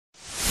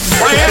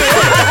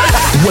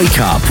Wake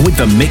up with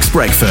the Mixed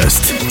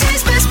Breakfast.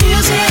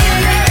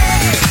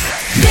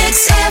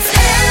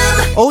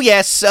 Oh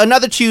yes,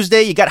 another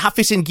Tuesday. You got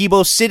Hafiz and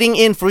Guibo sitting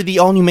in for the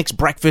all-new Mixed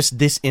Breakfast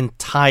this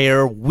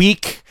entire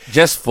week.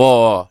 Just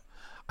for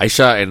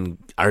Aisha and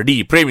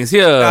RD. Prem is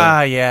here.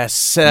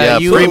 Yes.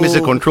 Prem is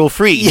a control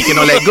freak. He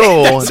cannot let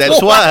go.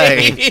 That's why.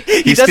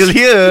 He's still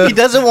here. He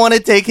doesn't want to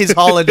take his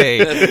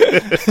holiday.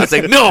 I was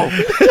like, no,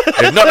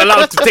 you're not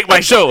allowed to take my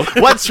show.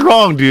 What's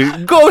wrong,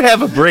 dude? Go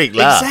have a break,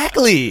 lah.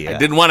 Exactly. I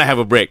didn't want to have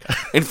a break.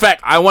 In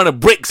fact, I want to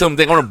break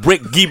something. I want to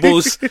break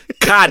Guibo's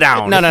car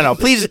down. No.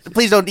 Please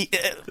don't.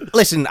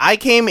 Listen, I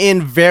came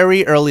in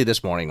very early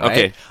this morning,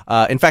 right?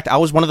 Okay. In fact, I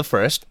was one of the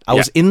first. I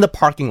was in the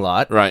parking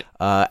lot. Right.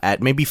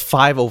 At maybe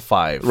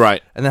 5:05.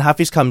 Right. And then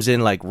Hafiz comes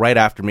in like right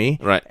after me.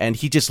 Right. And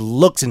he just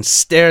looks and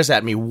stares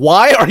at me.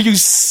 Why are you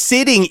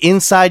sitting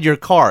inside your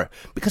car?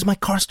 Because my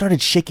car started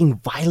shaking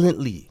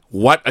violently.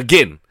 What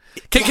again?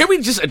 Can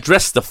we just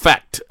address the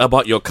fact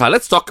about your car?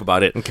 Let's talk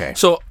about it. Okay.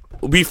 So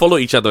we follow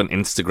each other on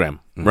Instagram,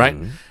 right?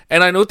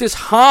 And I noticed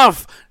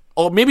half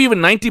or maybe even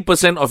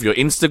 90% of your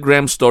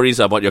Instagram stories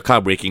are about your car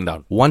breaking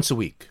down. Once a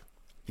week.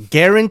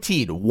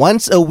 Guaranteed.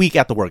 Once a week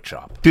at the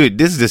workshop. Dude,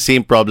 this is the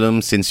same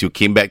problem since you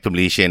came back to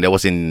Malaysia, and that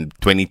was in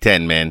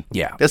 2010, man.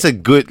 Yeah. That's a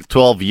good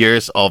 12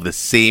 years of the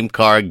same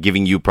car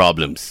giving you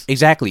problems.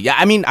 Exactly. Yeah,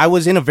 I mean, I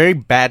was in a very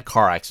bad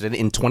car accident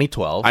in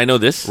 2012. I know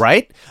this.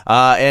 Right?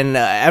 And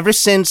ever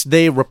since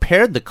they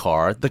repaired the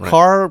car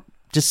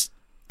just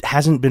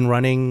hasn't been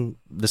running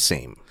the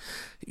same.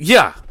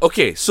 Yeah.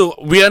 Okay. So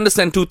we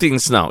understand two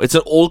things now. It's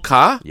an old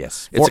car.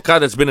 Yes. It's a car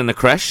that's been in a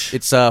crash.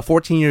 It's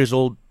 14 years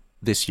old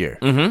this year.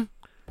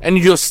 And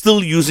you're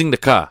still using the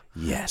car.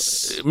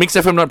 Yes. Mix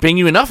FM not paying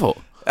you enough, or?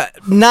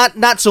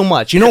 Not so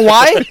much. You know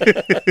why?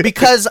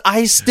 Because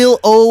I still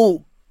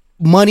owe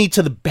money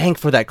to the bank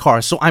for that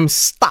car, so I'm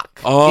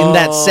stuck in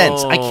that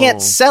sense. I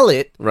can't sell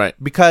it, Right.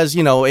 Because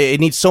it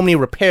needs so many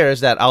repairs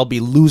that I'll be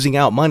losing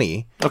out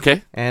money.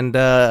 Okay. And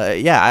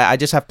I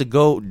just have to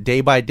go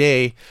day by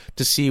day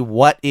to see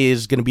what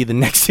is going to be the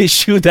next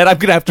issue that I'm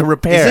going to have to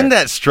repair. Isn't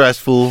that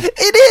stressful?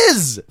 It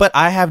is, but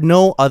I have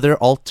no other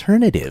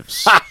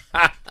alternatives.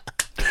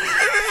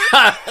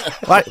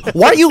 Why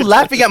are you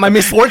laughing at my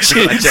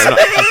misfortunes?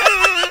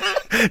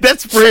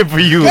 That's Prem for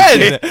you.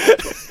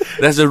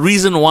 There's a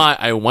reason why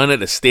I wanted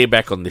to stay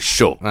back on this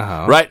show.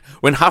 Right?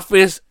 When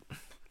Aisha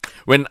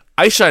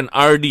and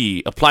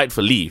RD applied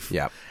for leave,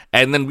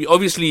 and then we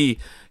obviously,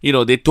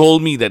 they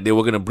told me that they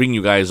were going to bring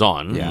you guys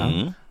on.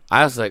 Yeah.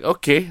 I was like,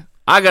 okay,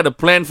 I got a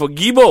plan for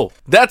Guibo.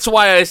 That's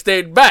why I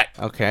stayed back.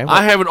 Okay.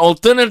 I have an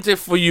alternative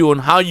for you on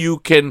how you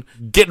can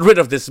get rid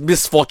of this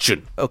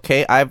misfortune.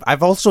 Okay,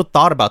 I've also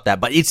thought about that,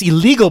 but it's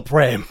illegal,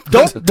 Prem.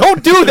 Don't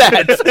do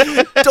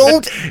that.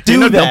 Don't do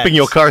You're not that. dumping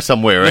your car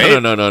somewhere,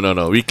 right?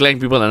 No. We Klang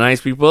people are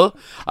nice people.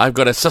 I've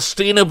got a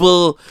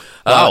sustainable,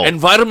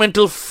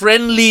 environmental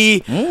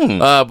friendly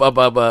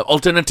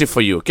alternative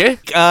for you, okay?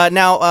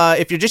 Now,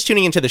 if you're just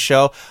tuning into the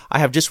show, I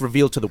have just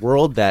revealed to the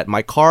world that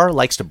my car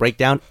likes to break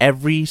down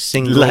every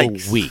single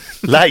week.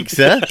 Likes,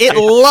 huh? It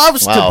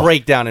loves to Wow.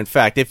 break down. In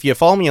fact, if you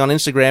follow me on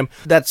Instagram,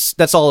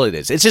 that's all it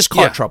is. It's just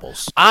car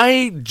troubles.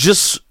 I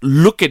just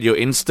look at your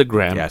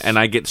Instagram Yes. and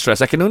I get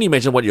stressed. I can only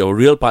imagine what your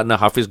real partner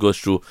Hafiz goes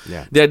through.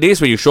 Yeah. There are days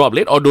where you show up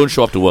late or don't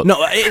show up to work. No,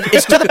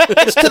 it's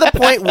to the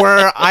point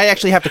where I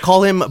actually have to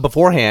call him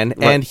beforehand,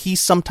 and he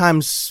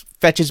sometimes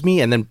fetches me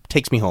and then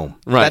takes me home.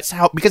 Right. That's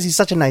because he's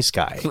such a nice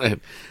guy.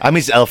 I'm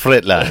his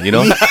Alfred, lah, you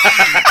know?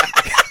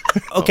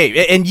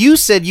 Okay, and you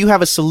said you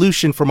have a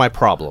solution for my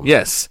problem.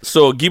 Yes.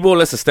 So, Guibo,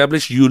 let's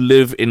establish you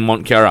live in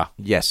Mont Kiara.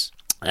 Yes.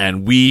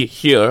 And we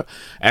here,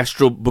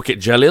 Astro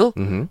Bukit Jalil,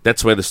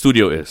 that's where the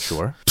studio is.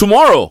 Sure.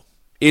 Tomorrow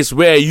is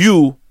where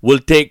you will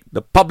take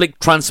the public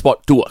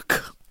transport to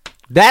work.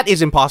 That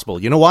is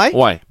impossible. You know why?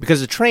 Why? Because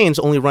the trains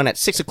only run at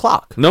 6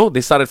 o'clock. No, they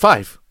start at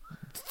 5.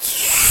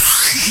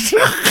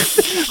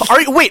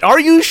 Are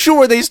you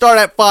sure they start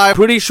at 5?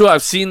 Pretty sure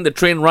I've seen the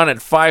train run at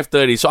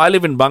 5:30. So I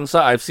live in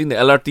Bangsa. I've seen the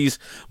LRTs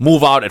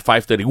move out at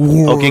 5:30.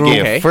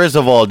 Okay. First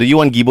of all, do you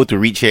want Guibo to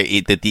reach here at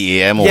 8:30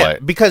 a.m. or Yeah,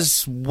 what?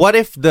 because what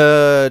if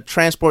the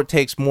transport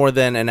takes more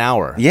than an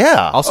hour?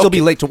 Yeah. I'll still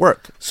be late to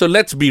work. So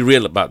let's be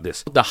real about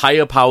this. The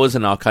higher powers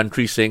in our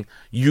country saying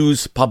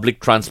use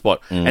public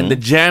transport, and the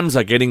jams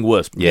are getting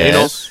worse.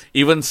 Yes.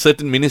 Even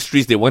certain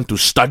ministries, they want to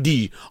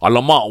study.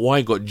 Alamak,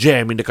 why got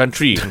jam in the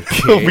country?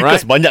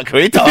 Because banyak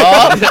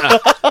kereta.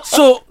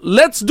 So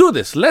let's do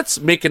this. Let's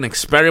make an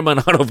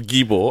experiment out of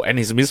Guibo and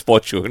his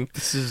misfortune.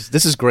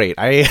 This is great.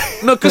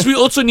 No, because we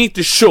also need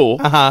to show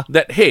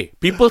that, hey,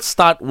 people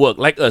start work,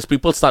 like us,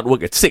 people start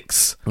work at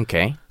 6.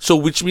 Okay. So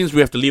which means we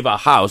have to leave our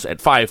house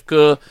at 5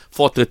 ke,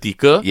 4:30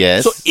 ke.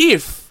 Yes. So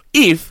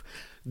if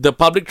the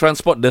public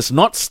transport does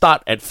not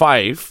start at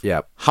 5,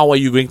 how are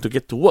you going to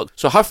get to work?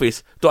 So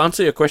Hafiz, to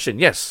answer your question,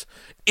 yes.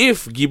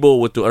 If Guibo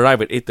were to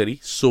arrive at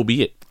 8:30, so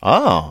be it.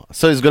 Oh,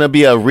 so it's going to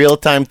be a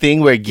real-time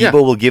thing where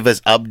Guibo will give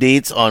us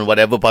updates on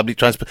whatever public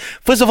transport.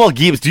 First of all,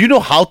 Gibbs, do you know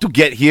how to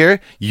get here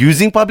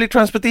using public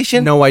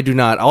transportation? No, I do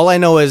not. All I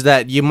know is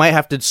that you might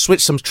have to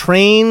switch some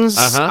trains.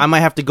 I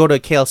might have to go to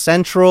KL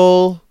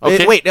Central.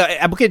 Okay. Wait,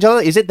 at Bukit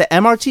Jalil, is it the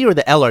MRT or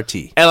the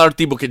LRT?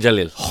 LRT Bukit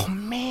Jalil. Oh,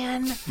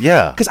 man.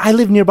 Yeah. Because I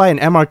live nearby an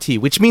MRT,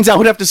 which means I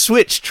would have to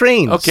switch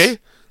trains. Okay.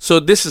 So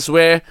this is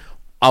where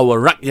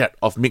our rakyat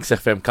of Mix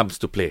FM comes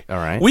to play. All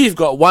right. We've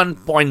got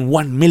 1.1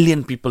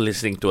 million people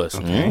listening to us.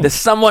 Okay. There's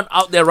someone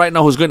out there right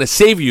now who's going to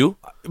save you.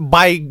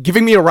 By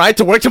giving me a ride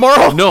to work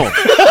tomorrow? No.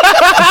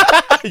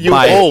 You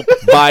hope.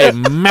 By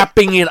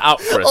mapping it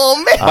out for us. Oh,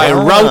 man. By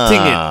routing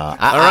it.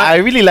 I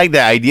really like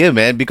that idea,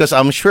 man, because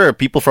I'm sure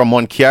people from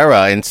Mont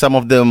Kiara and some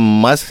of them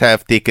must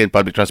have taken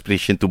public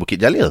transportation to Bukit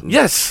Jalil.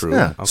 Yes. True.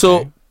 Yeah. Okay.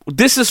 So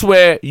this is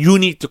where you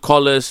need to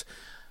call us.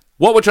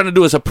 What we're trying to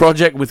do is a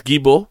project with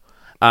Guibo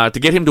to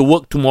get him to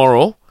work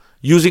tomorrow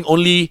using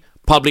only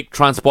public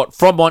transport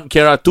from Mont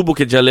Kiara to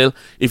Bukit Jalil.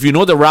 If you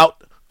know the route,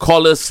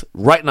 call us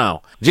right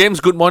now. James,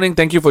 good morning.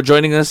 Thank you for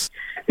joining us.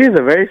 Here's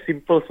a very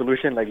simple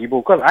solution, like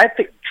Ibu, because I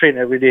take the train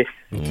every day.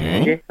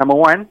 Okay. Number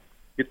one,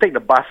 you take the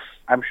bus.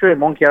 I'm sure in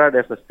Mont Kiara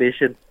there's a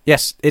station.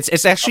 Yes,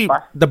 it's actually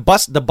the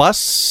bus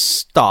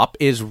stop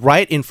is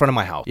right in front of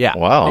my house. Yeah.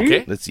 Wow. Okay.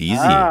 That's easy.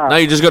 Now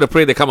you just got to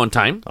pray they come on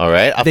time. All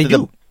right. After They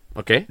do.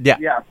 Okay. Yeah.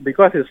 Yeah,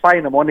 because it's 5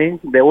 in the morning,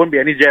 there won't be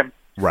any jam.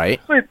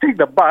 Right. So you take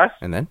the bus,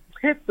 And then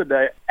head to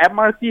the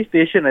MRT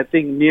station, I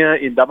think, near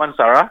in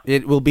Damansara.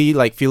 it will be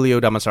like Filio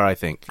Damansara, I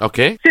think.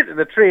 Okay. Sit in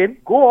the train,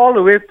 go all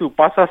the way to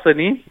Pasar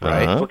Seni.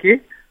 Right. Okay.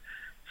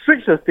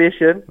 Switch the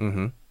station,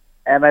 Mm-hmm.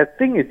 and I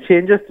think it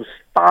changes to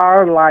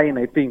Star Line,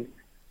 I think.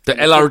 The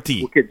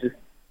LRT. Okay,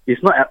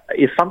 it's not.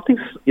 It's something.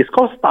 It's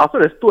called Star. So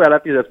there's two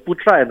LRTs. There's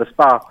Putra and the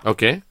Star.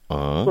 Okay.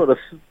 So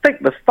take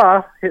the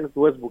Star, head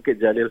towards Bukit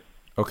Jalil.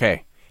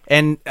 Okay.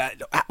 And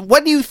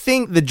what do you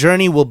think the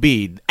journey will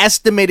be?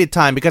 Estimated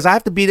time, because I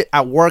have to be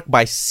at work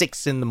by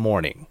 6 in the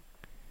morning.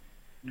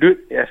 Dude,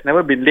 it's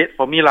never been late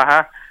for me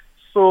lah.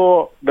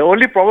 So the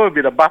only problem will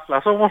be the bus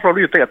lah. So most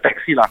probably you take a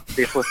taxi lah.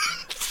 Safer.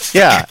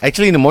 Yeah.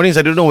 Actually, in the mornings,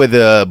 I don't know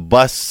whether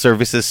bus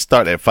services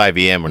start at 5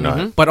 a.m. or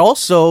not. But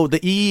also, the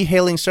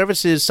e-hailing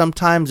services,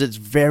 sometimes it's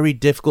very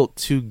difficult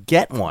to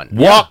get one.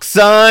 Walk,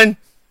 son.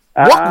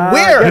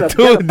 Where?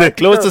 To the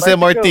closest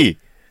MRT.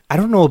 I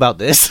don't know about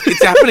this.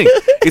 It's happening.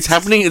 It's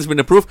happening. It's been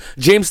approved.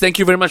 James, thank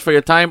you very much for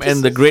your time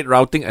and the great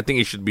routing. I think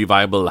it should be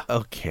viable lah.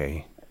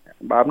 Okay.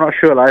 But I'm not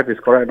sure if it's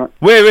correct or not.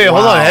 Wait, hold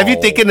on. Wow. Have you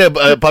taken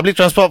a public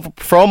transport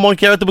from Mont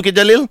Kiara to Bukit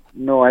Jalil?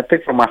 No, I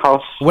take from my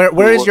house.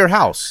 Where is your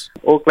house?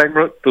 Old Klang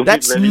Road to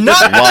That's Mid Valley.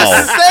 not Wow.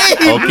 the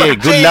same. Okay,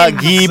 good luck,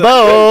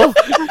 Guibo.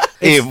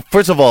 Hey,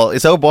 first of all,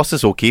 is our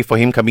bosses okay for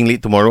him coming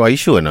late tomorrow? Are you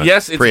sure or not?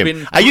 Yes, it's Prem,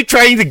 been- Are you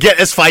trying to get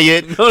us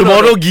fired? No,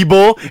 Tomorrow, no.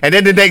 Guibo, and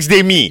then the next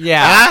day, me.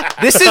 Yeah.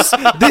 This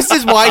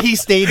is why he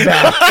stayed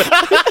back.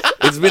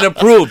 It's been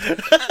approved.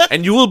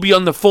 And you will be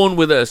on the phone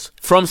with us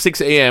from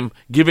 6 a.m.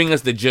 giving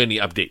us the journey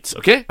updates,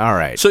 okay? All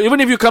right. So even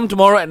if you come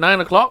tomorrow at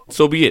 9 o'clock,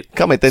 so be it.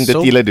 Come at 10:30 So-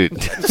 lah, dude.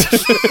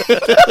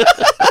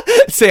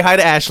 Say hi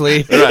to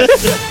Ashley. Right.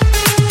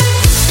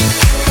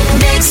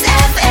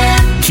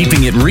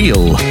 Keeping it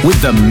real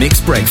with the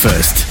Mixed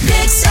Breakfast.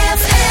 Mix